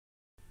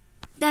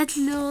That's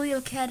literally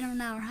a cat in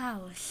our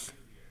house.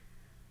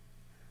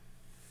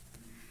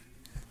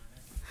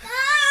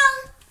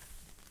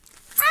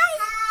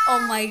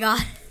 Oh my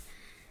god.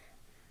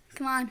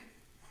 Come on.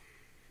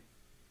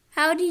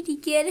 How did he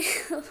get it?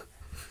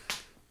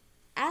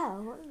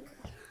 Ow.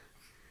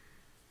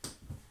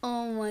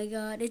 Oh my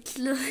god, it's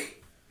literally...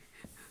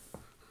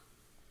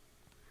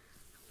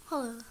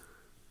 Hold on.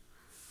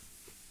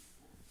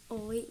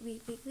 Oh, wait.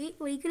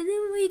 What are you gonna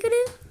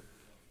do?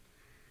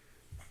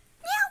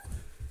 Meow.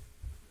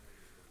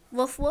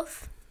 Woof,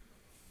 woof.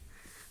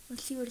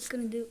 Let's see what it's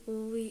gonna do.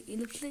 Oh, wait, it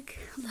looks like...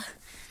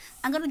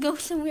 I'm gonna go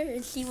somewhere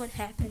and see what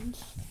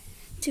happens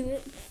to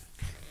it.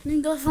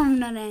 Then go from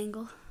that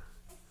angle.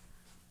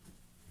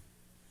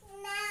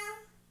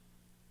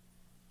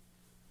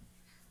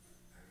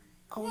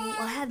 Oh,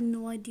 I have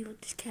no idea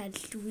what this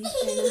cat's doing.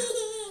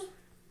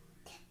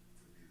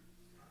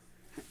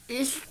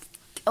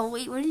 Oh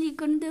wait, what are you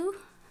gonna do?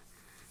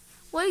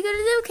 What are you gonna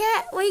do,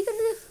 cat? What are you gonna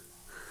do?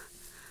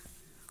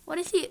 What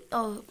is he?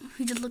 Oh,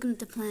 he's just looking at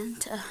the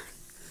plant.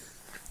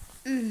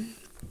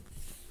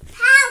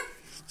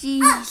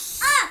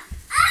 Jeez.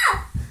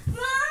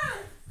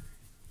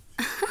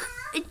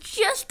 It's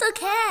just a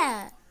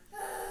cat.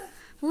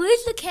 What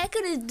is the cat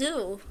gonna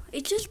do?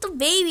 It's just a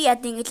baby, I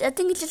think. I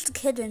think it's just a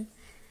kitten.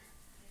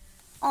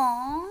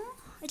 Aww,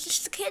 it's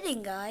just a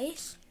kitten,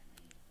 guys.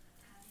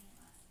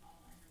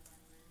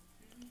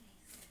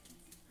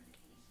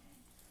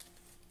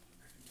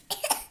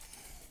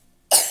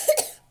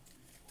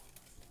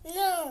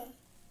 No.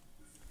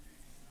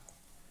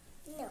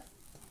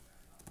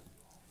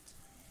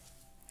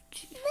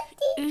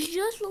 It's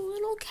just a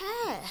little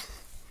cat.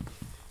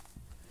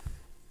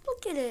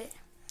 Look at it.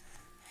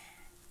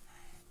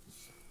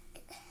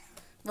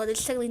 Well,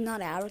 it's technically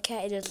not our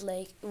cat. It just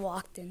like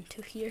walked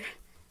into here.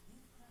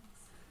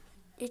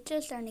 It's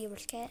just our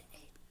neighbor's cat.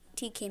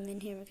 He came in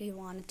here because he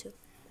wanted to.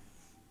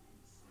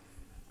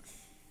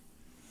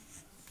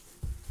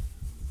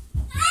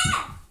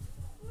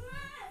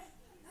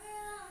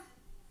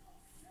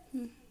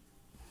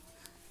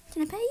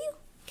 Can I pet you?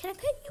 Can I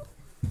pet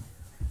you?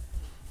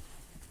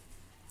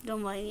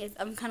 Don't mind me.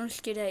 I'm kind of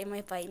scared that it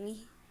might bite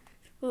me.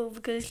 Well,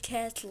 because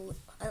cats,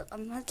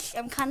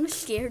 I'm kind of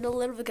scared a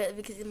little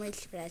because it might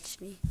scratch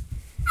me.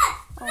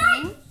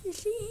 Oh, you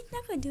see, he's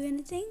not gonna do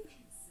anything.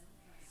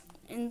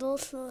 And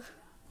also,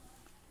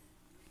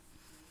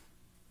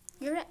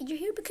 you're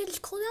here because it's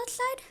cold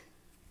outside?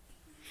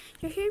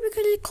 You're here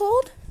because it's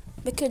cold?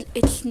 Because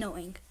it's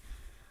snowing.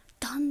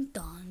 Dun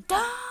dun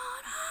dun.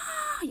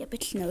 Yep,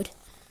 it snowed.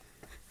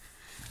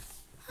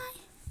 Hi.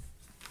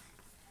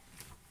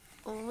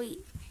 Oh wait.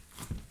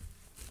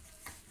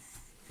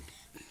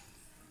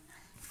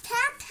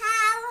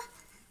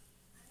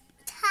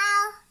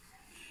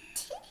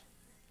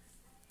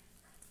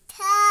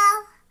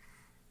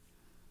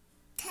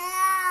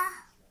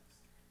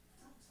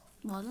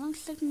 Well, I'm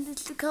expecting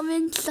this to come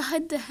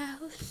inside the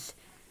house.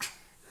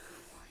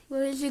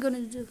 What is he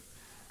gonna do?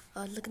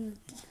 Oh, look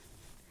at this.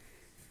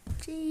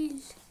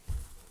 Jeez.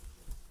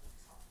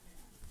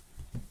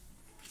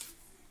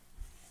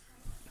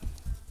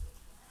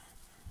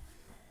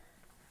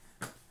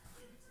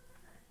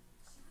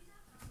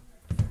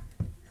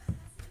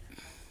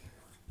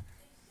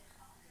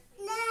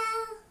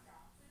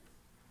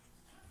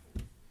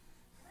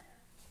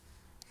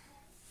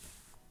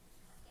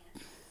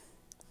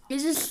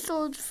 Is it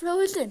still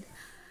frozen?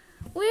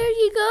 Where are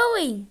you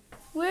going?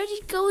 Where are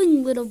you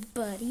going, little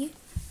buddy?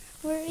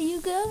 Where are you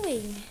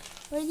going?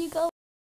 Where are you going?